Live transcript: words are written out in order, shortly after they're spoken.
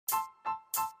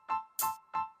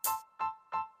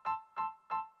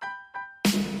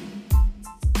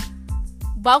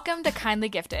Welcome to Kindly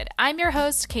Gifted. I'm your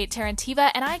host, Kate Tarantiva,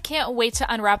 and I can't wait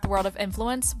to unwrap the world of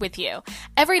influence with you.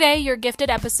 Every day, you're gifted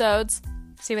episodes,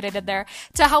 see what I did there,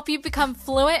 to help you become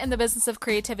fluent in the business of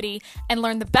creativity and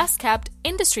learn the best kept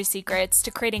industry secrets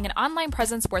to creating an online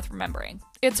presence worth remembering.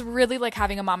 It's really like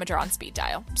having a momager on speed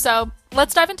dial. So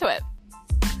let's dive into it.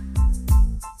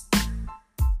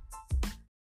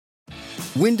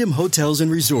 Wyndham Hotels &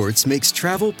 Resorts makes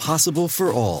travel possible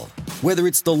for all. Whether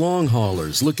it's the long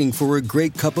haulers looking for a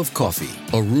great cup of coffee,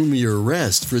 a roomier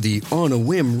rest for the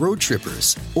on-a-whim road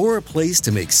trippers, or a place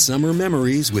to make summer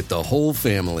memories with the whole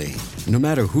family. No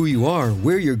matter who you are,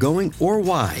 where you're going, or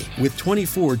why, with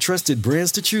 24 trusted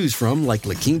brands to choose from like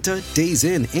La Quinta, Days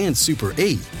Inn, and Super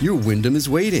 8, your Wyndham is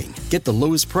waiting. Get the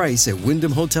lowest price at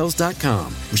WyndhamHotels.com.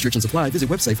 Restrictions apply. Visit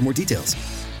website for more details.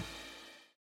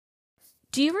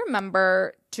 Do you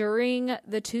remember during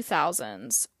the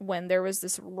 2000s when there was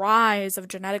this rise of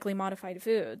genetically modified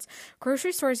foods,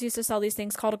 grocery stores used to sell these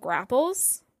things called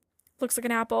grapples? Looks like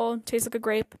an apple, tastes like a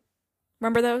grape.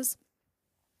 Remember those?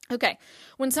 Okay,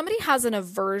 when somebody has an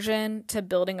aversion to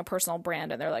building a personal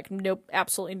brand and they're like, nope,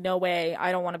 absolutely no way,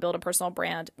 I don't want to build a personal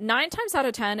brand, 9 times out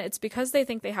of 10, it's because they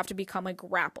think they have to become a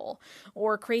grapple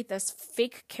or create this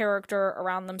fake character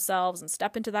around themselves and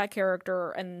step into that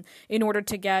character and in order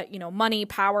to get, money,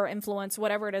 power, influence,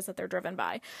 whatever it is that they're driven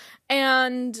by.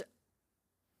 And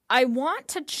I want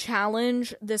to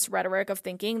challenge this rhetoric of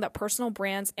thinking that personal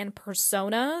brands and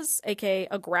personas, aka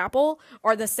a grapple,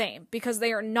 are the same, because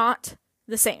they are not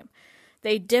the same.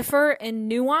 They differ in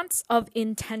nuance of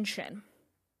intention.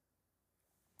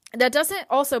 That doesn't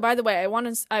also, by the way, I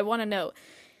want to note,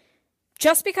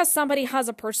 just because somebody has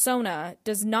a persona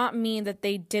does not mean that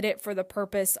they did it for the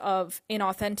purpose of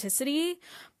inauthenticity,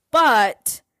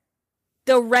 but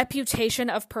the reputation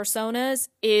of personas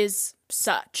is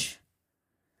such.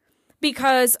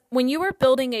 Because when you are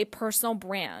building a personal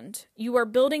brand, you are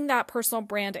building that personal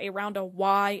brand around a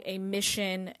why, a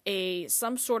mission,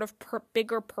 some sort of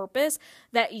bigger purpose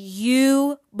that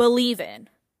you believe in.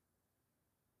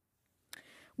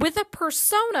 With a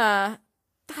persona,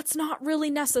 that's not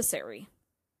really necessary.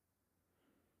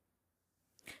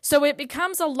 So it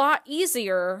becomes a lot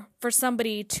easier for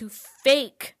somebody to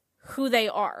fake who they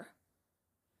are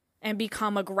and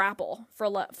become a grapple, for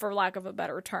lack of a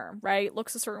better term, right?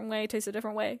 Looks a certain way, tastes a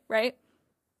different way, right?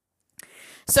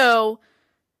 So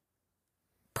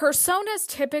personas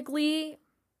typically,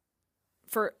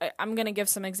 I'm going to give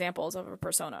some examples of a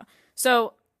persona.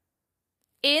 So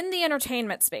in the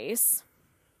entertainment space,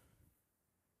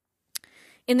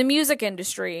 in the music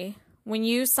industry, when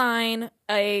you sign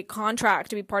a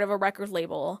contract to be part of a record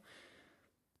label,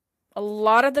 a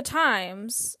lot of the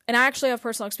times, and I actually have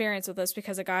personal experience with this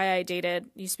because a guy I dated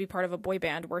used to be part of a boy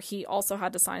band where he also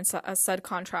had to sign a said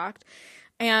contract.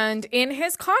 And in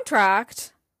his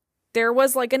contract, there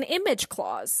was like an image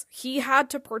clause. He had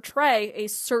to portray a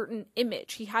certain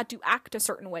image. He had to act a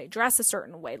certain way, dress a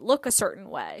certain way, look a certain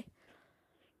way.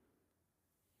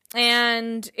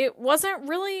 And it wasn't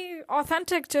really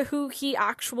authentic to who he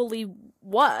actually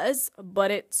was,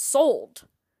 but it sold.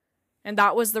 And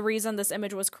that was the reason this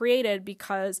image was created,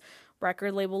 because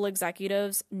record label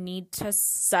executives need to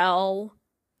sell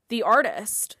the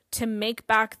artist to make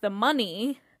back the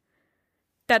money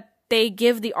that they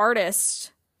give the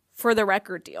artist for the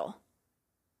record deal.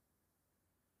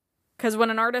 Because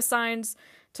when an artist signs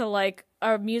to like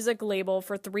a music label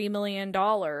for $3 million,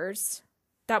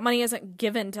 that money isn't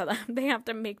given to them. They have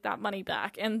to make that money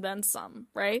back and then some,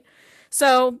 right?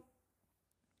 So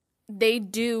they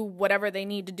do whatever they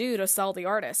need to do to sell the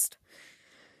artist.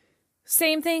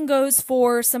 Same thing goes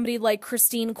for somebody like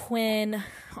Christine Quinn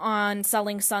on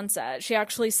Selling Sunset. She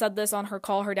actually said this on her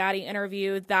Call Her Daddy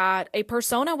interview, that a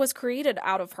persona was created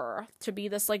out of her to be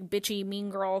this like bitchy, mean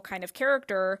girl kind of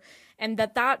character, and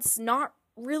that's not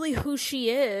really who she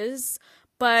is,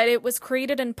 but it was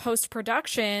created in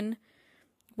post-production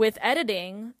with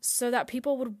editing so that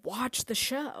people would watch the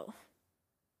show.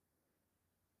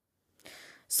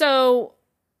 So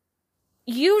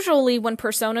usually when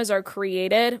personas are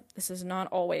created, this is not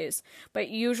always, but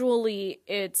usually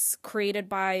it's created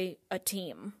by a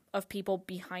team of people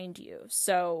behind you.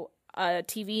 So a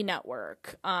TV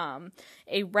network,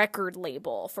 a record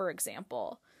label, for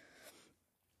example.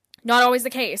 Not always the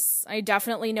case. I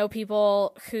definitely know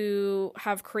people who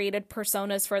have created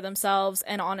personas for themselves,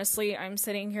 and honestly, I'm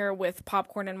sitting here with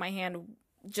popcorn in my hand,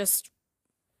 just,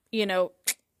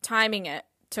 timing it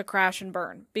to crash and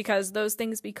burn, because those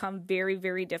things become very,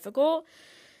 very difficult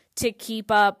to keep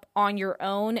up on your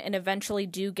own and eventually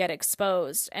do get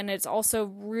exposed. And it's also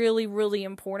really, really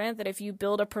important that if you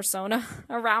build a persona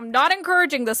around, I'm not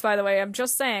encouraging this, by the way, I'm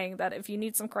just saying that if you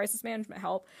need some crisis management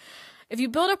help, if you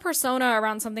build a persona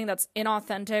around something that's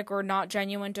inauthentic or not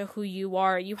genuine to who you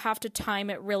are, you have to time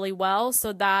it really well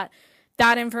so that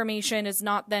that information is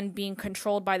not then being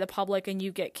controlled by the public and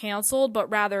you get canceled, but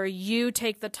rather you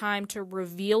take the time to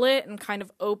reveal it and kind of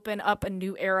open up a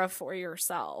new era for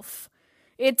yourself.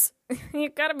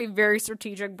 You've got to be very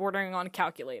strategic, bordering on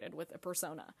calculated with a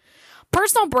persona.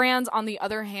 Personal brands, on the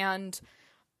other hand,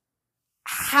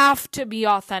 have to be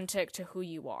authentic to who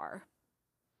you are.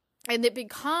 And it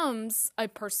becomes a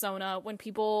persona when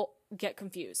people get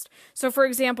confused. So, for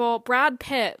example, Brad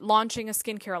Pitt launching a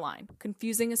skincare line,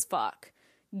 confusing as fuck,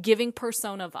 giving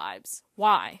persona vibes.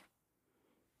 Why?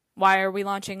 Why are we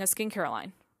launching a skincare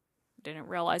line? Didn't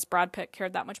realize Brad Pitt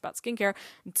cared that much about skincare.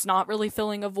 It's not really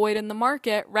filling a void in the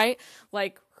market, right?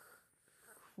 Like,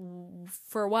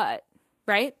 for what,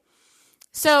 right?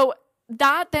 So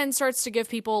that then starts to give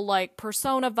people like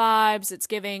persona vibes. It's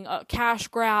giving a cash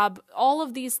grab. All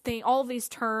of these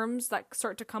terms that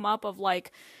start to come up of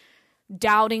like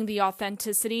doubting the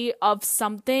authenticity of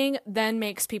something then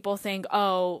makes people think,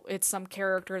 oh, it's some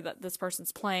character that this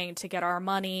person's playing to get our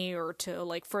money or to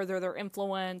like further their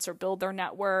influence or build their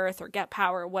net worth or get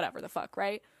power, whatever the fuck,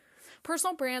 right?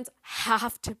 Personal brands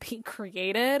have to be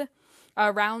created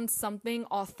around something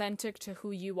authentic to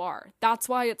who you are. That's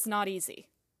why it's not easy.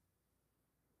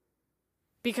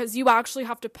 Because you actually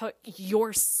have to put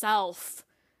yourself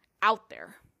out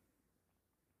there.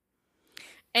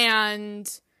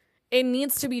 And it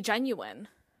needs to be genuine.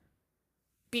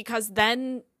 Because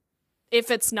then,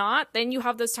 if it's not, then you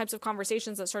have those types of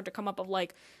conversations that start to come up of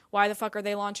like, why the fuck are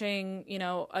they launching,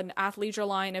 an athleisure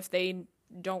line if they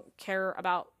don't care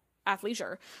about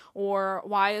athleisure? Or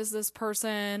why is this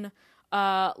person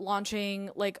launching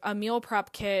like a meal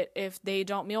prep kit if they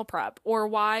don't meal prep? Or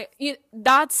why?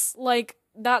 That's like,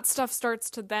 that stuff starts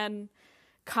to then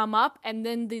come up, and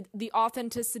then the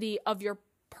authenticity of your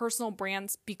personal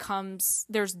brands becomes,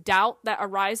 there's doubt that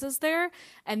arises there,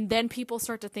 and then people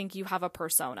start to think you have a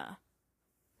persona.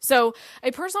 So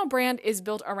a personal brand is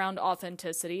built around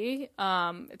authenticity.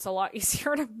 It's a lot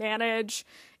easier to manage.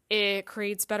 It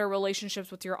creates better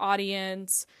relationships with your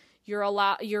audience. You're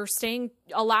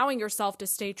allowing yourself to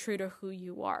stay true to who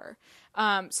you are.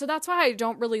 So that's why I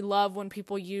don't really love when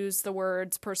people use the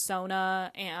words persona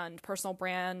and personal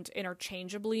brand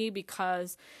interchangeably,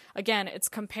 because again, it's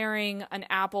comparing an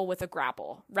apple with a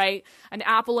grapple, right? An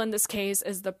apple in this case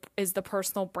is the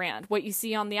personal brand. What you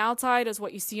see on the outside is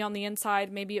what you see on the inside.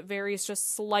 Maybe it varies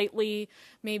just slightly.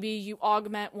 Maybe you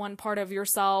augment one part of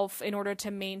yourself in order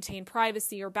to maintain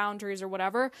privacy or boundaries or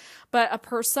whatever. But a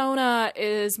persona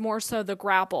is more so the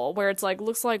grapple, where it's like,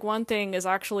 looks like one thing is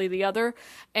actually the other,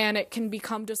 and it can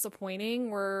become disappointing,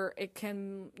 where it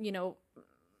can,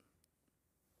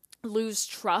 lose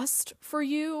trust for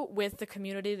you with the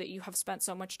community that you have spent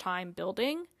so much time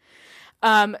building.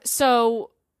 So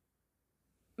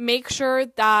make sure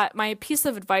that, my piece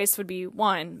of advice would be,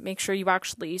 1, make sure you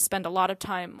actually spend a lot of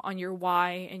time on your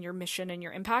why and your mission and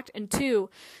your impact. And 2,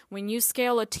 when you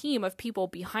scale a team of people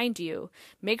behind you,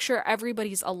 make sure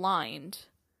everybody's aligned,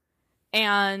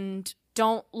 and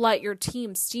don't let your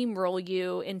team steamroll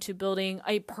you into building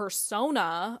a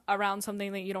persona around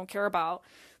something that you don't care about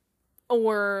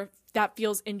or that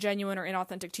feels ingenuine or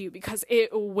inauthentic to you, because it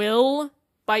will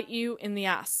bite you in the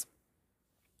ass.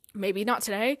 Maybe not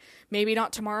today, maybe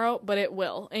not tomorrow, but it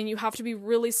will. And you have to be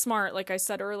really smart, like I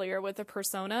said earlier, with a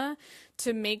persona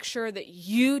to make sure that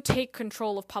you take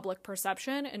control of public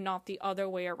perception and not the other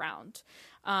way around.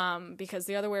 Because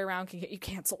the other way around can get you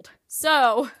canceled.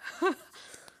 So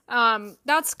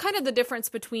that's kind of the difference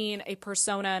between a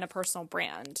persona and a personal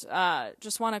brand.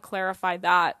 Just want to clarify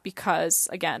that, because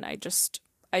again,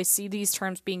 I see these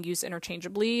terms being used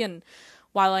interchangeably, and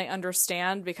while I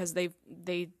understand because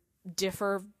they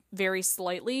differ very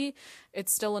slightly,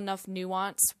 it's still enough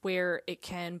nuance where it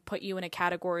can put you in a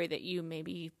category that you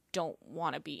maybe don't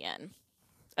want to be in,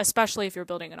 especially if you're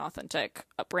building an authentic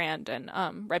brand and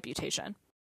reputation.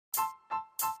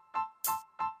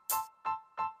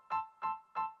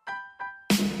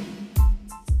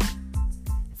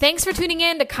 Thanks for tuning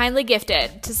in to Kindly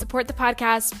Gifted. To support the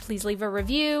podcast, please leave a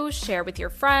review, share with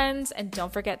your friends, and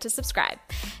don't forget to subscribe.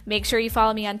 Make sure you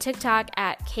follow me on TikTok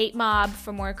at Kate Mob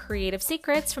for more creative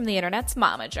secrets from the internet's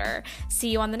momager. See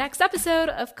you on the next episode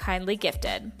of Kindly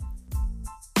Gifted.